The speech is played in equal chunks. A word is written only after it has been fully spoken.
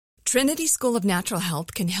Trinity School of Natural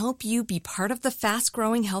Health can help you be part of the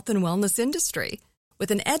fast-growing health and wellness industry.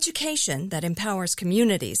 With an education that empowers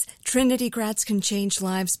communities, Trinity grads can change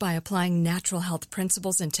lives by applying natural health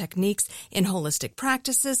principles and techniques in holistic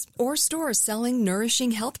practices or stores selling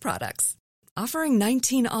nourishing health products. Offering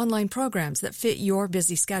 19 online programs that fit your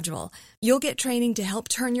busy schedule, you'll get training to help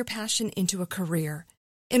turn your passion into a career.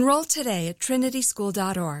 Enroll today at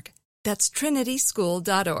trinityschool.org. That's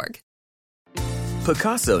trinityschool.org.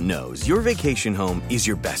 Picasso knows your vacation home is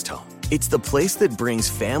your best home. It's the place that brings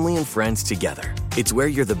family and friends together. It's where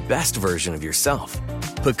you're the best version of yourself.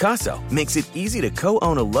 Picasso makes it easy to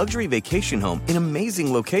co-own a luxury vacation home in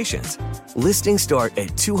amazing locations. Listings start at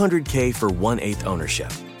 $200K for 1/8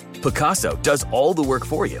 ownership. Picasso does all the work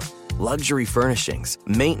for you. Luxury furnishings,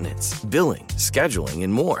 maintenance, billing, scheduling,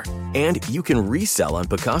 and more. And you can resell on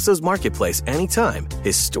Picasso's marketplace anytime,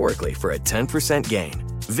 historically for a 10% gain.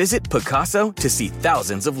 Visit Picasso to see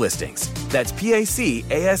thousands of listings. That's PACASO.com.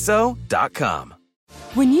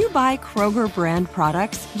 When you buy Kroger brand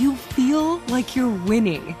products, you feel like you're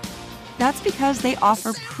winning. That's because they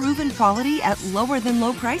offer proven quality at lower than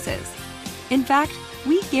low prices. In fact,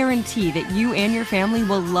 we guarantee that you and your family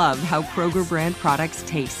will love how Kroger brand products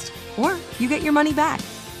taste, or you get your money back.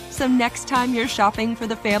 So next time you're shopping for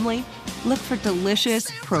the family, look for delicious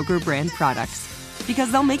Kroger brand products,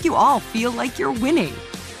 because they'll make you all feel like you're winning.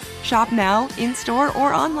 Shop now, in-store,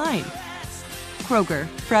 or online. Kroger,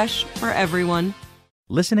 fresh for everyone.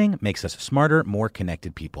 Listening makes us smarter, more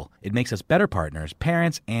connected people. It makes us better partners,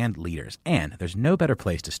 parents, and leaders. And there's no better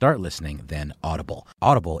place to start listening than Audible.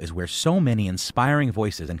 Audible is where so many inspiring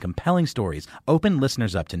voices and compelling stories open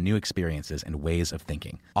listeners up to new experiences and ways of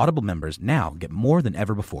thinking. Audible members now get more than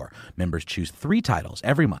ever before. Members choose 3 titles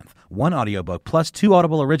every month, 1 audiobook plus 2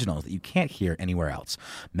 Audible originals that you can't hear anywhere else.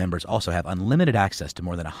 Members also have unlimited access to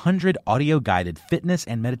more than 100 audio-guided fitness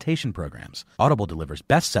and meditation programs. Audible delivers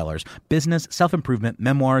bestsellers, business, self-improvement,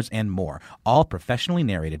 memoirs, and more, all professionally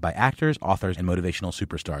narrated by actors, authors, and motivational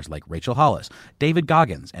superstars like Rachel Hollis, David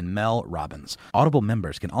Goggins, and Mel Robbins. Audible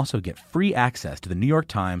members can also get free access to the New York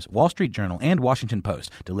Times, Wall Street Journal, and Washington Post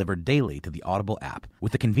delivered daily to the Audible app.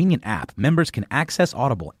 With the convenient app, members can access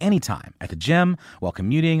Audible anytime, at the gym, while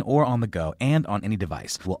commuting, or on the go, and on any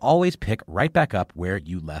device. We'll always pick right back up where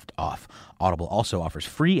you left off. Audible also offers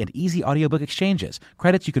free and easy audiobook exchanges,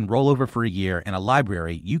 credits you can roll over for a year, and a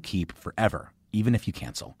library you keep forever, even if you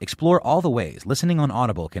cancel. Explore all the ways listening on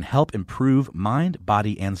Audible can help improve mind,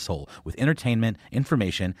 body, and soul with entertainment,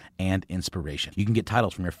 information, and inspiration. You can get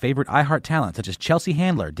titles from your favorite iHeart talent such as Chelsea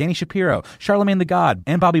Handler, Danny Shapiro, Charlemagne the God,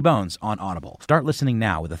 and Bobby Bones on Audible. Start listening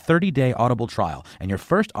now with a 30-day Audible trial, and your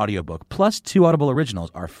first audiobook plus 2 Audible originals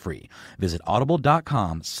are free. Visit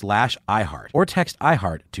audible.com/iHeart or text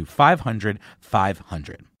iHeart to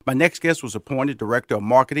 500-500. My next guest was appointed Director of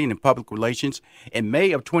Marketing and Public Relations in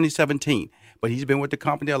May of 2017, but he's been with the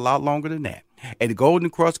company a lot longer than that. At the Golden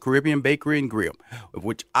Cross Caribbean Bakery and Grill,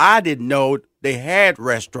 which I didn't know they had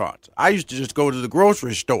restaurants. I used to just go to the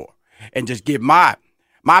grocery store and just get my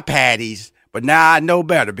patties, but now I know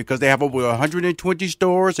better because they have over 120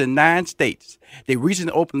 stores in 9 states. They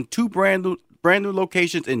recently opened 2 brand new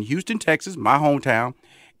locations in Houston, Texas, my hometown,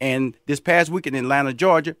 and this past week in Atlanta,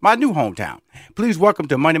 Georgia, my new hometown. Please welcome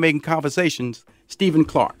to Money Making Conversations, Stephen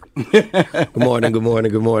Clark. Good morning.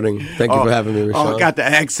 Thank you for having me, Rashawn. Oh, got the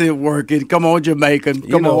accent working. Come on, Jamaican.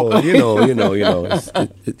 Come on.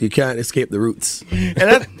 You can't escape the roots.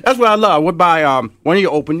 And that's what I love. I went by one of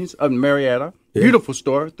your openings of Marietta. Yeah. Beautiful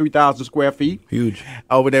store, 3,000 square feet. Huge.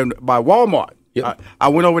 Over there by Walmart. Yep. I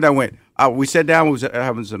went over there. We sat down. We was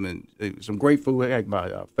having some great food. I had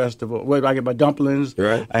my festival. Well, I get my dumplings.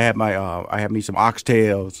 Right. I had me some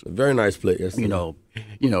oxtails. Very nice plate. Yes.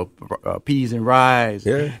 Peas and rice.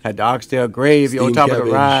 Yeah. Had the oxtail gravy on top of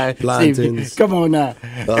the rice. Plantains. Come on now.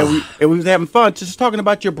 And we was having fun just talking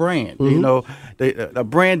about your brand. Mm-hmm. You know, the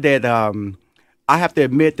brand that I have to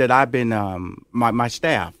admit that I've been my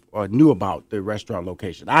staff knew about the restaurant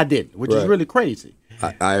location. I didn't, which is really crazy.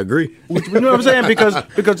 I agree. You know what I'm saying? Because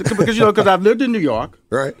I've lived in New York,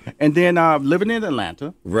 right, and then living in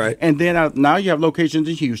Atlanta, right, and then now you have locations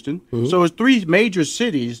in Houston. Mm-hmm. So it's 3 major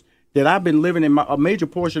cities that I've been living in a major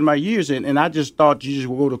portion of my years in, and I just thought you just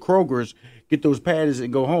would go to Kroger's, get those patties,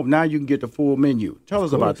 and go home. Now you can get the full menu. Tell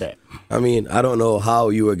us about that. I mean, I don't know how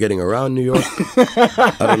you were getting around New York.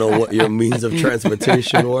 I don't know what your means of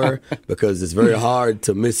transportation were, because it's very hard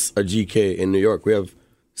to miss a GK in New York. We have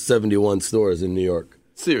 71 stores in New York.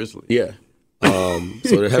 Seriously? Yeah.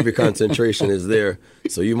 So the heavy concentration is there.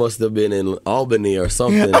 So you must have been in Albany or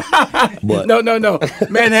something. But No.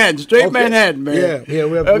 Manhattan, straight Manhattan, man. Yeah,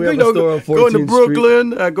 we have a store on 14th Going to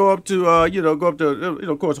Brooklyn, Street. go up to,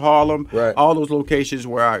 of course, Harlem. Right. All those locations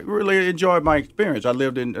where I really enjoyed my experience. I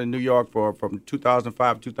lived in New York from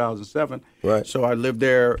 2005 to 2007. Right. So I lived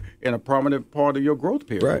there in a prominent part of your growth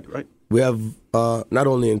period, right? We have not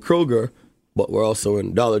only in Kroger, but we're also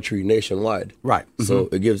in Dollar Tree nationwide. Right. So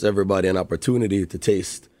it gives everybody an opportunity to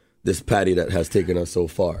taste this patty that has taken us so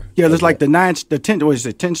far. Yeah, there's like 10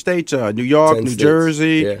 states, New York, 10 New states,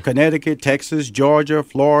 Jersey, yeah. Connecticut, Texas, Georgia,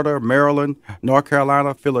 Florida, Maryland, North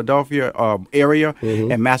Carolina, Philadelphia area,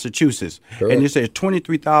 and Massachusetts. Correct. And you said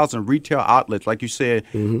 23,000 retail outlets, like you said,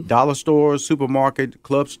 dollar stores, supermarket,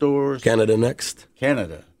 club stores. Canada next.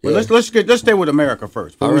 Canada. Well, Yeah. let's stay with America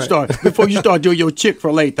first before you start doing your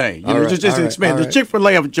Chick-fil-A thing. All right, Just all right, expand all the right.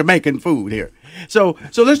 Chick-fil-A of Jamaican food here. So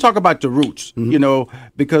let's talk about the roots.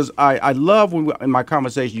 Because I love when in my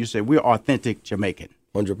conversation you say we're authentic Jamaican.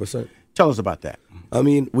 100%. Tell us about that. I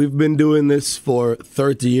mean, we've been doing this for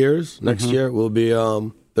 30 years. Next year we'll be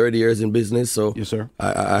 30 years in business. So Yes, sir.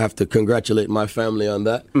 I have to congratulate my family on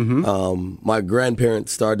that. My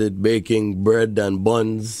grandparents started baking bread and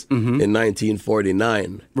buns in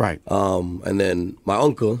 1949. Right. And then my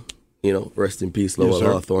uncle, rest in peace, Lowell Yes,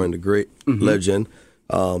 sir. Hawthorne, the great legend,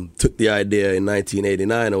 took the idea in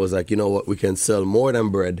 1989 and was like, you know what, we can sell more than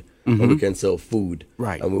bread, and we can sell food.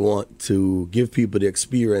 Right. And we want to give people the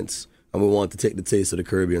experience, and we want to take the taste of the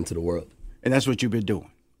Caribbean to the world. And that's what you've been doing.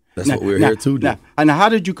 That's what we're here to do. And how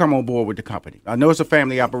did you come on board with the company? I know it's a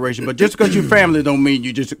family operation, but just because you're family don't mean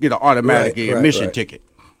you just get an automatic Right, admission right. ticket.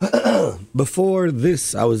 Before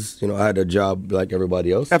this, I was, I had a job like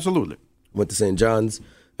everybody else. Absolutely. Went to St. John's,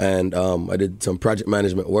 and I did some project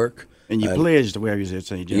management work. And you pledged where you said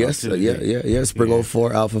St. John's. Yes, Spring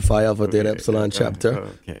 04, Alpha Phi, Alpha Theta Epsilon chapter,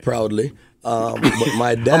 okay. Proudly. But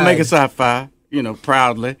my dad... I'm making sci-fi,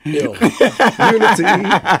 proudly. Unity.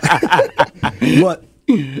 But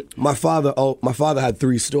my father had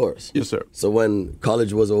 3 stores. Yes, sir. So when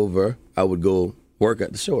college was over, I would go work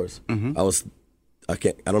at the stores. I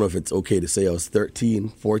don't know if it's okay to say I was 13,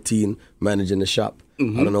 14, managing the shop. I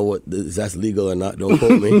don't know if that's legal or not, don't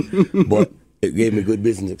quote me. But it gave me good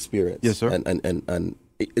business experience. Yes, sir. And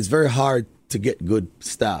it's very hard to get good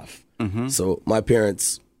staff. So my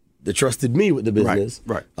parents, they trusted me with the business.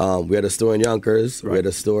 Right. We had a store in Yonkers. Right. We had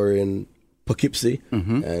a store in Poughkeepsie.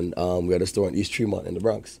 And we had a store in East Tremont in the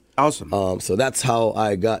Bronx. Awesome. So that's how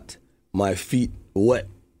I got my feet wet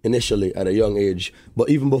initially at a young age. But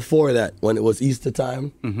even before that, when it was Easter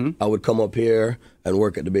time, I would come up here and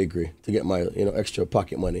work at the bakery to get my extra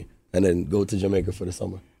pocket money and then go to Jamaica for the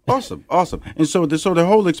summer. Awesome. And so the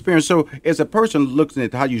whole experience. So as a person looking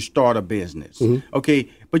at how you start a business, okay,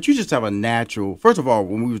 but you just have a natural. First of all,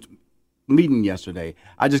 when we was meeting yesterday,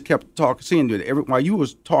 I just kept seeing you. While you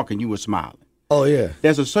was talking, you were smiling. Oh yeah.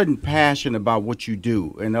 There's a certain passion about what you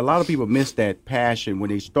do, and a lot of people miss that passion when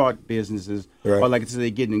they start businesses, Right. or like I said, they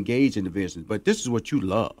get engaged in the business. But this is what you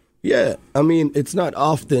love. Yeah, I mean, it's not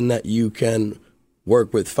often that you can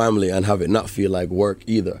work with family and have it not feel like work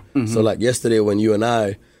either. So like yesterday when you and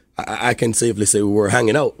I can safely say we were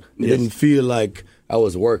hanging out. It Yes. didn't feel like I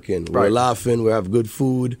was working. We were Right. laughing, we have good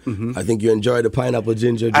food. I think you enjoyed the pineapple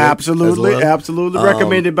ginger drink Absolutely, as well. absolutely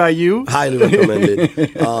recommended by you. Highly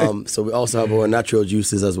recommended. So we also have our natural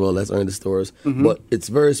juices as well. That's in the stores. But it's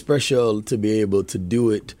very special to be able to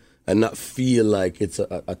do it and not feel like it's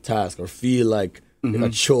a task or feel like a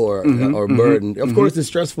chore or burden. Of course, it's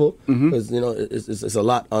stressful because it's a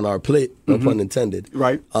lot on our plate. No pun intended.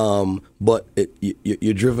 Right. But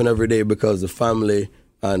you're driven every day because the family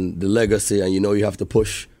and the legacy, and you have to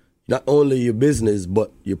push not only your business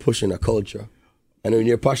but you're pushing a culture. And when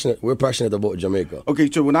we're passionate about Jamaica. Okay,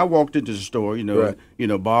 so when I walked into the store,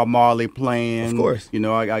 Right. Bob Marley playing. Of course. I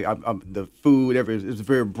the food. It was a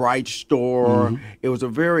very bright store. It was a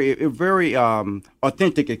very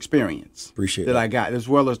authentic experience. Appreciate that that. I got, as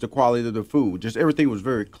well as the quality of the food. Just everything was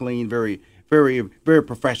very clean, very, very, very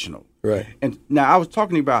professional. Right. And now I was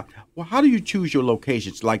talking about, well, how do you choose your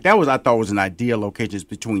locations? Like I thought was an ideal location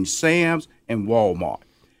between Sam's and Walmart.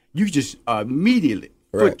 You just immediately.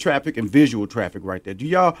 Foot Right. traffic and visual traffic right there.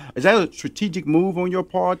 Is that a strategic move on your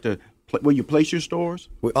part to where you place your stores?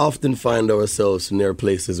 We often find ourselves near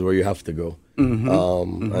places where you have to go.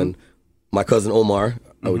 And my cousin Omar,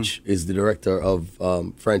 which is the director of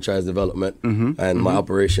franchise development, and my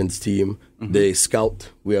operations team, they scout.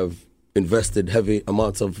 We have invested heavy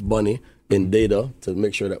amounts of money in data to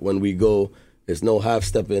make sure that when we go, there's no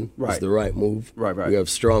half-stepping. Right. It's the right move. Right. We have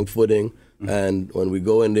strong footing. And when we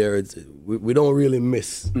go in there, we don't really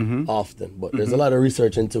miss often. But there's a lot of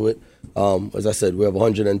research into it. As I said, we have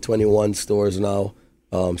 121 stores now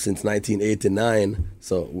since 1989.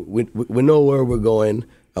 So we know where we're going.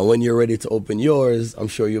 And when you're ready to open yours, I'm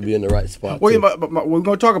sure you'll be in the right spot. Well, we're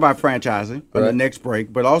going to talk about franchising on the next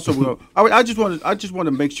break, but also I just want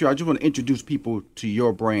to make sure, I just want to introduce people to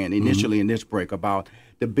your brand initially in this break about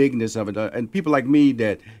the bigness of it, and people like me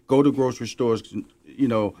that go to grocery stores, you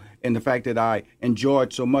know, and the fact that I enjoy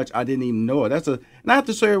it so much, I didn't even know it. That's not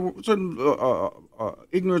to say certain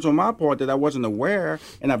ignorance on my part that I wasn't aware,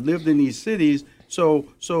 and I've lived in these cities, so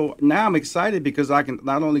now I'm excited because I can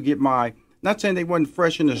not only get my. Not saying they wasn't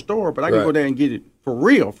fresh in the store, but I can go there and get it for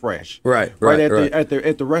real fresh. Right.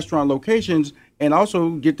 At the restaurant locations, and also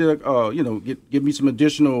get the give me some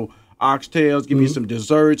additional oxtails, give me some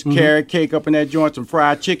desserts, carrot cake up in that joint, some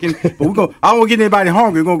fried chicken. But I don't get anybody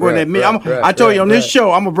hungry. We're gonna go to that menu. I told you on this show,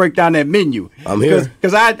 I'm gonna break down that menu. I'm here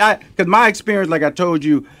because my experience, like I told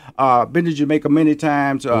you. Been to Jamaica many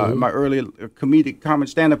times. In my early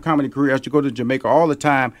stand-up comedy career, I used to go to Jamaica all the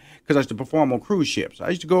time because I used to perform on cruise ships. I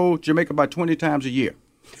used to go to Jamaica about 20 times a year.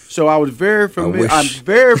 So I was very familiar. I'm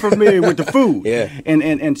very familiar with the food. Yeah.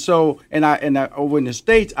 And so over in the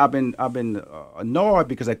States, I've been annoyed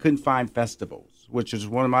because I couldn't find festivals, which is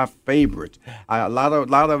one of my favorites. A lot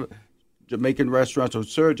of Jamaican restaurants or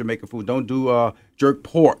serve Jamaican food don't do jerk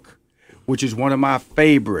pork, which is one of my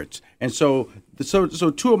favorites. And so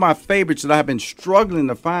two of my favorites that I've been struggling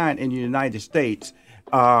to find in the United States,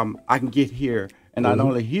 I can get here. And not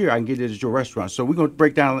only here, I can get it at your restaurant. So we're going to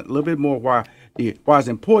break down a little bit more why it's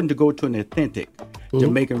important to go to an authentic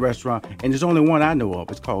Jamaican restaurant. And there's only one I know of.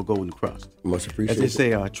 It's called Golden Crust. Much appreciated. As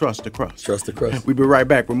they say, trust the crust. Trust the crust. We'll be right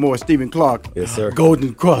back with more Stephen Clark. Yes, sir.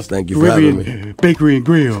 Golden Crust. Thank you for having me. Bakery and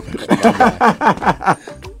Grill.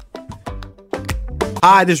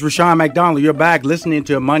 Hi, this is Rushion McDonald. You're back listening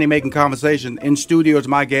to a Money-Making Conversation. In studio is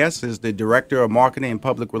my guest, is the Director of Marketing and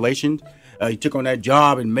Public Relations. He took on that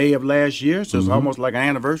job in May of last year, so it's almost like an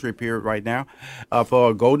anniversary period right now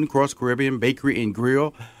for Golden Cross Caribbean Bakery and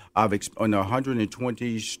Grill. I've on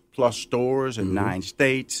 120-plus stores in 9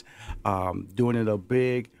 states, doing it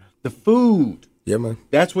big. The food. Yeah, man.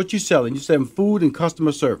 That's what you're selling. You're selling food and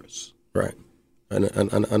customer service. Right. And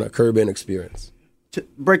a Caribbean experience.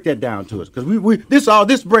 Break that down to us, because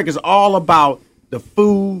this break is all about the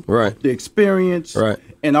food, right, the experience, right,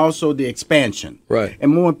 and also the expansion, right,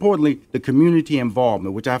 and more importantly, the community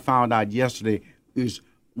involvement, which I found out yesterday is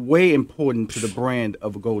way important to the brand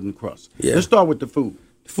of Golden Crust. Yeah. Let's start with the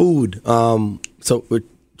food. So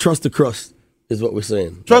trust the crust is what we're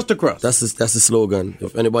saying. Trust the crust. That's the slogan.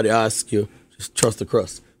 If anybody asks you, just trust the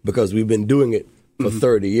crust, because we've been doing it for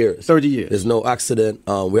 30 years. 30 years. There's no accident.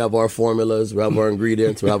 We have our formulas. We have our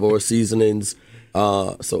ingredients. We have our seasonings.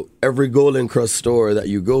 So every Golden Crust store that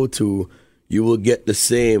you go to, you will get the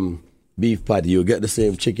same beef patty. You'll get the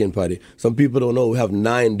same chicken patty. Some people don't know we have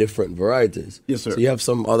 9 different varieties. Yes, sir. So you have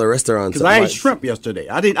some other restaurants. Because I ate shrimp yesterday.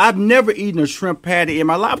 I've never eaten a shrimp patty in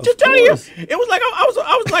my life. I'm just telling you, it was like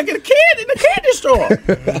I was like a kid in a candy store.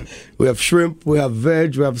 We have shrimp, we have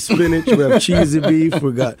veg, we have spinach, we have cheesy beef,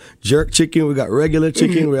 we got jerk chicken, we got regular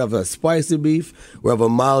chicken, we have a spicy beef, we have a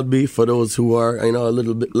mild beef for those who are, a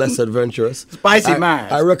little bit less adventurous. Spicy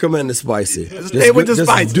mine. I recommend the spicy. Stay with the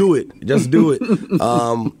spicy. Just do it. Just do it.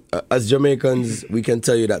 As Jamaicans, we can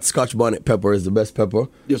tell you that Scotch bonnet pepper is the best pepper.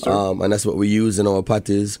 Yes, sir. And that's what we use in our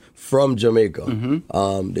patties from Jamaica.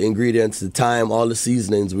 The ingredients, the thyme, all the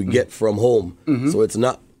seasonings we get from home. So it's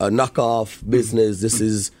not a knockoff business. This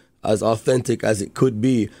is as authentic as it could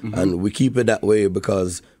be. And we keep it that way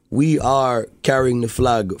because we are carrying the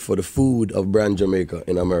flag for the food of brand Jamaica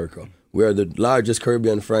in America. We are the largest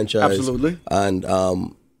Caribbean franchise. Absolutely. And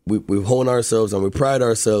we hone ourselves and we pride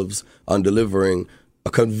ourselves on delivering a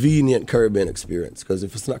convenient Caribbean experience, because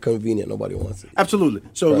if it's not convenient, nobody wants it. Absolutely.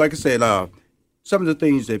 So, like I said, some of the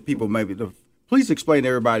things that people maybe please explain to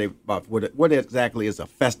everybody about what exactly is a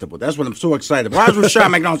festival. That's what I'm so excited about. Why is Rushion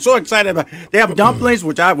McDonald so excited about? They have dumplings,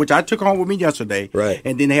 which I took home with me yesterday, right?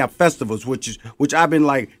 And then they have festivals, which I've been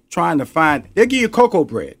like trying to find. They give you cocoa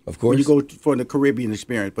bread, of course, when you go for the Caribbean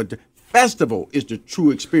experience, but the festival is the true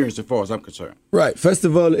experience as far as I'm concerned. Right.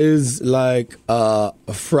 Festival is like a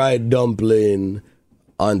fried dumpling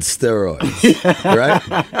on steroids, right?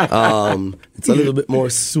 It's a little bit more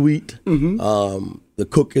sweet. The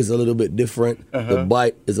cook is a little bit different. The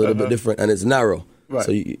bite is a little bit different, and it's narrow. Right.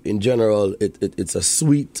 So in general, it's a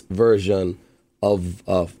sweet version of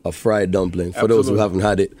a fried dumpling for those who haven't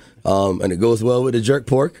had it. And it goes well with the jerk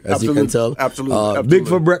pork, as you can tell. Absolutely. Big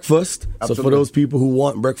for breakfast. So for those people who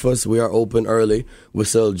want breakfast, we are open early. We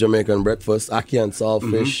sell Jamaican breakfast, ackee and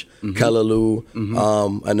saltfish, callaloo.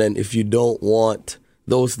 And then if you don't want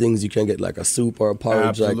those things, you can get like a soup or a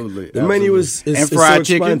porridge. Absolutely. The menu is and fried so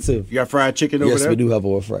chicken. expensive. You got fried chicken over there? Yes, we do have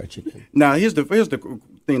our fried chicken. Now, here's the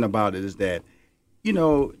thing about it is that,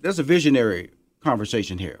 there's a visionary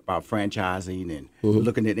conversation here about franchising and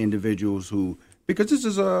looking at individuals who, because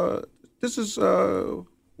this is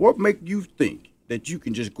what make you think that you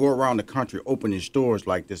can just go around the country opening stores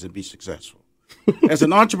like this and be successful as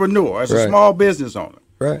an entrepreneur, as a small business owner.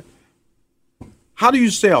 Right. How do you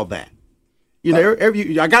sell that?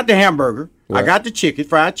 I got the hamburger, I got the chicken,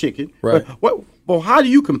 fried chicken. Right. Well, how do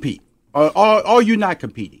you compete? Or are you not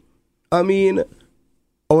competing? I mean,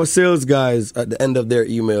 our sales guys at the end of their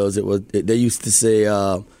emails, they used to say,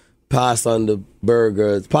 pass on the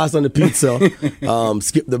burgers, pass on the pizza,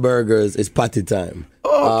 skip the burgers, it's party time.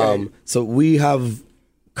 Oh, okay. So we have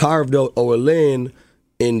carved out our lane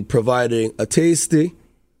in providing a tasty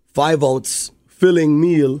 5-ounce filling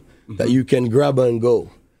meal that you can grab and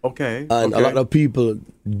go. Okay. And a lot of people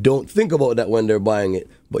don't think about that when they're buying it.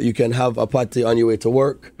 But you can have a patty on your way to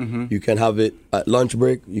work. You can have it at lunch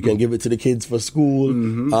break. You can give it to the kids for school.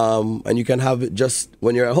 And you can have it just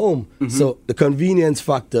when you're at home. So the convenience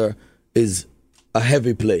factor is a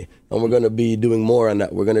heavy play. And we're going to be doing more on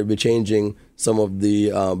that. We're going to be changing some of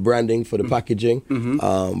the branding for the packaging.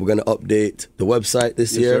 We're going to update the website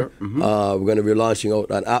this year. We're going to be launching out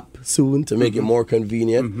an app soon to make it more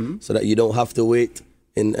convenient so that you don't have to wait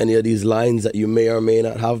in any of these lines that you may or may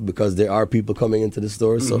not have, because there are people coming into the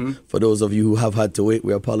store. So for those of you who have had to wait,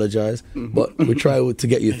 we apologize. But we try to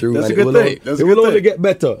get you through. That's and a good thing. It will only get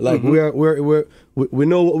better. Like we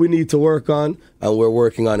know what we need to work on, and we're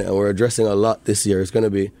working on it, and we're addressing a lot this year. It's going to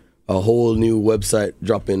be a whole new website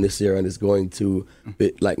dropping this year, and it's going to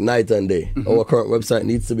be like night and day. Our current website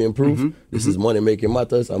needs to be improved. This is Money Making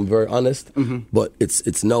Matters. I'm very honest, but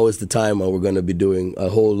it's now is the time, and we're going to be doing a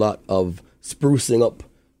whole lot of sprucing up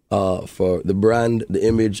for the brand, the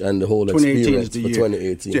image, and the whole experience for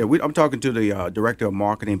 2018. Yeah, I'm talking to the Director of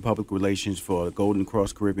Marketing and Public Relations for Golden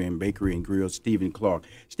Cross Caribbean Bakery and Grill, Stephen Clark.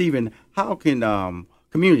 Stephen, how can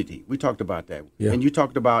community, we talked about that, and you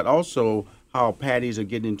talked about also how patties are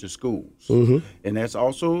getting into schools. And that's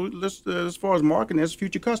also, as far as marketing, that's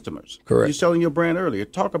future customers. Correct. You're selling your brand earlier.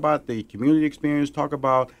 Talk about the community experience. Talk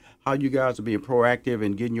about how you guys are being proactive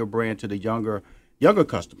and getting your brand to the younger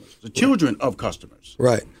customers, the children of customers.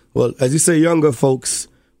 Right. Well, as you say, younger folks,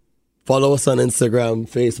 follow us on Instagram,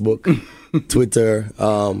 Facebook, Twitter.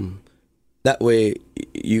 That way,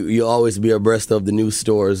 you always be abreast of the new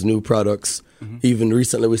stores, new products. Even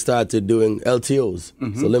recently, we started doing LTOs,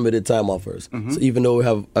 so limited time offers. So even though we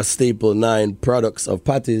have a staple 9 products of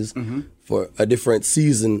patties, for a different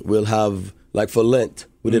season, we'll have, like for Lent,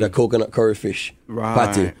 we did a coconut curry fish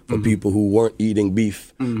patty for people who weren't eating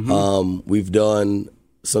beef. We've done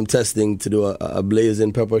some testing to do a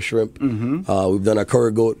blazing pepper shrimp. We've done a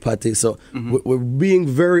curry goat patty. So we're being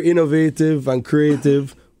very innovative and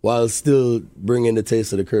creative while still bringing the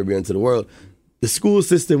taste of the Caribbean to the world. The school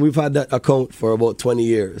system, we've had that account for about 20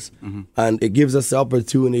 years. And it gives us the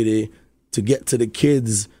opportunity to get to the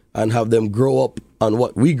kids and have them grow up on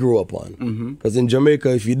what we grew up on. Because in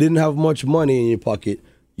Jamaica, if you didn't have much money in your pocket,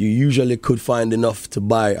 you usually could find enough to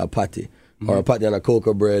buy a patty, or a patty and a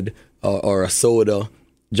cocoa bread, or a soda.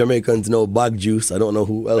 Jamaicans know bag juice. I don't know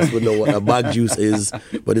who else would know what a bag juice is,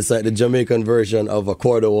 but it's like the Jamaican version of a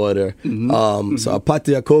quart of water. So a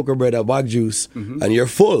patty, a cocoa bread, a bag juice, and you're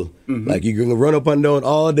full. Like you can run up and down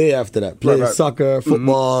all day after that, play soccer,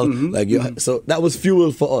 football. So that was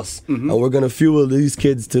fuel for us, and we're gonna fuel these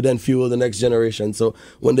kids to then fuel the next generation. So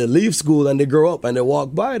when they leave school and they grow up and they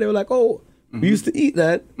walk by, they're like, oh, we used to eat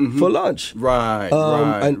that for lunch.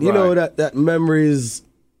 And you know that memories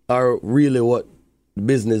are really what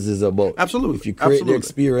business is about. Absolutely. If you create the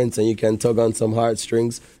experience and you can tug on some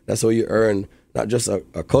heartstrings, that's how you earn not just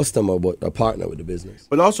a customer, but a partner with the business.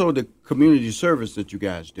 But also the community service that you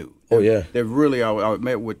guys do. They're really, I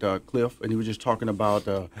met with Cliff, and he was just talking about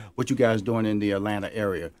what you guys doing in the Atlanta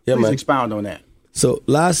area. Please expound on that. So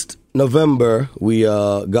last November, we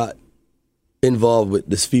got involved with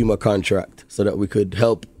this FEMA contract so that we could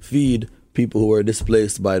help feed people who were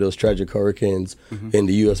displaced by those tragic hurricanes in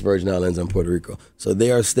the U.S. Virgin Islands and Puerto Rico. So they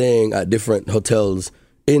are staying at different hotels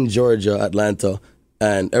in Georgia, Atlanta,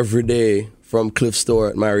 and every day from Cliff's store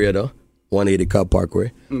at Marietta, 180 Cobb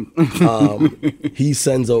Parkway, he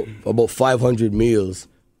sends out about 500 meals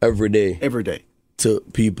every day. Every day. To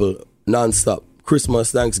people nonstop.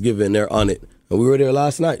 Christmas, Thanksgiving, they're on it. And we were there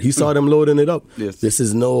last night. He saw them loading it up. Yes. This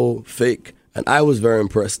is no fake. And I was very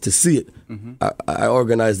impressed to see it. I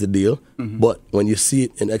organized the deal, but when you see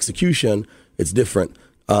it in execution, it's different.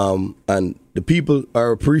 And the people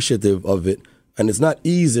are appreciative of it. And it's not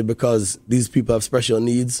easy because these people have special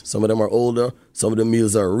needs. Some of them are older. Some of the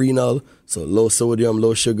meals are renal, so low sodium,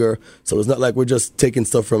 low sugar. So it's not like we're just taking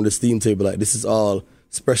stuff from the steam table. Like, this is all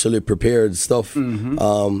specially prepared stuff.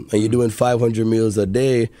 And you're doing 500 meals a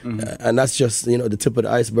day. And that's just, the tip of the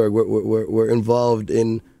iceberg. We're involved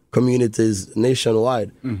in communities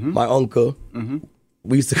nationwide. My uncle,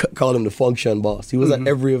 we used to call him the function boss. He was at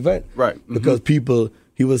every event. Right. Because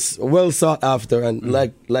he was well sought after and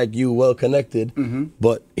like you, well connected,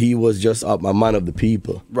 but he was just a man of the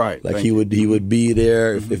people. Right. Like he would be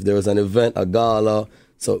there if there was an event, a gala.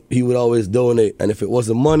 So he would always donate. And if it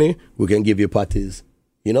wasn't money, we can give you patties.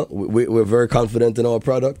 We're very confident in our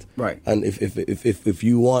product. Right. And if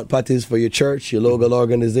you want patties for your church, your local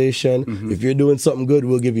organization, if you're doing something good,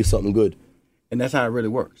 we'll give you something good. And that's how it really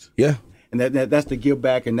works. Yeah. And that's the give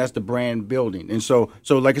back, and that's the brand building. And so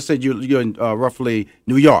like I said, you're in roughly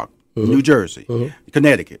New York, New Jersey,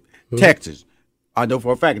 Connecticut, Texas. I know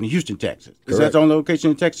for a fact in Houston, Texas. Is that the only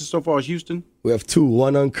location in Texas so far as Houston? We have two,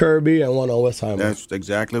 one on Kirby and one on Westheimer. That's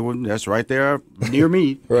exactly that's right there near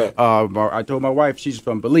me. Right. I told my wife she's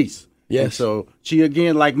from Belize. Yes. And so she,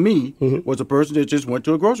 again, like me, was a person that just went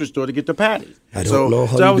to a grocery store to get the patties. I don't know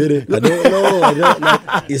how you did it. I don't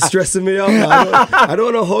know. It's stressing me out. I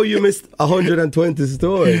don't know how you missed 120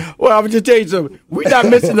 stores. Well, I would just tell you something. We're not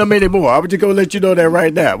missing them anymore. I would just go let you know that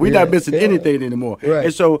right now. We're not missing anything anymore. Right.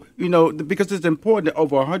 And so, because it's important that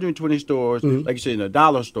over 120 stores, like you said, in a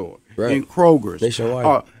dollar store, in Kroger's.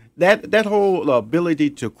 Nationwide. That whole ability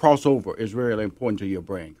to cross over is really important to your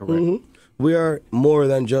brand, correct? We are more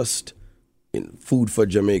than just food for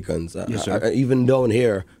Jamaicans. Yes, sir. Even down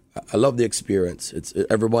here, I love the experience. It's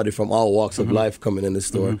everybody from all walks of life coming in the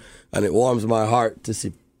store, and it warms my heart to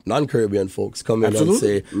see non-Caribbean folks come in and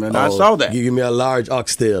say, I saw that. Give me a large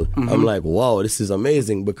oxtail. I'm like, wow, this is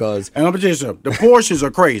amazing because... And I'm going to tell you something. The portions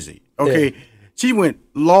are crazy, okay? Yeah. She went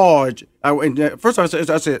large. First I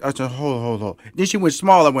said, hold on. Then she went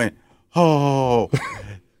small. I went, oh...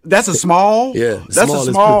 That's a small. Yeah, that's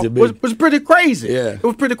a small. Is pretty big. Was pretty crazy. Yeah, it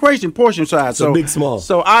was pretty crazy in portion size. So big, small.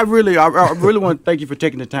 So I really want to thank you for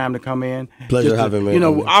taking the time to come in. Pleasure having me.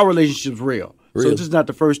 Our relationship's real. So this is not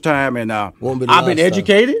the first time, and I've been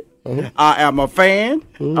educated. I am a fan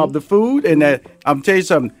of the food, and I'm telling you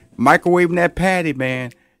something. Microwaving that patty,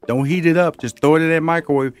 man. Don't heat it up. Just throw it in that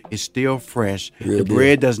microwave. It's still fresh. The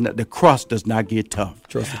bread the crust does not get tough.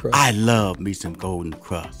 Trust the crust. I love me some golden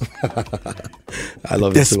crust. I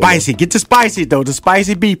love the it spicy. Get the spicy though. The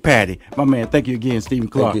spicy beef patty. My man, thank you again, Stephen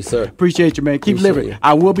Clark. Thank you, sir. Appreciate you, man. Keep Appreciate living. You.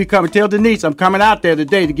 I will be coming. Tell Denise I'm coming out there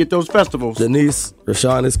today to get those festivals. Denise,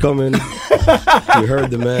 Rashawn is coming. You heard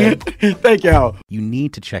the man. Thank y'all. You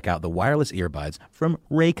need to check out the wireless earbuds from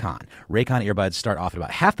Raycon. Raycon earbuds start off at about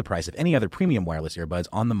half the price of any other premium wireless earbuds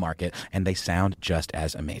on the market, and they sound just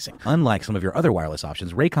as amazing. Unlike some of your other wireless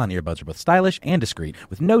options, Raycon earbuds are both stylish and discreet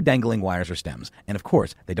with no dangling wires or stems. And of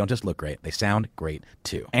course, they don't just look great, they sound great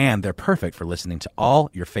too. And they're perfect for listening to all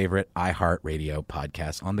your favorite iHeartRadio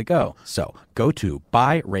podcasts on the go. So go to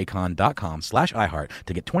buyraycon.com/iHeart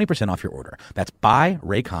to get 20% off your order. That's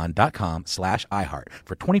buyraycon.com/iHeart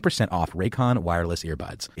for 20% off Raycon wireless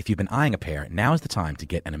earbuds. If you've been eyeing a pair, now is the time to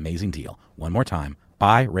get an amazing deal. One more time,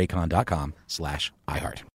 buyraycon.com/iHeart.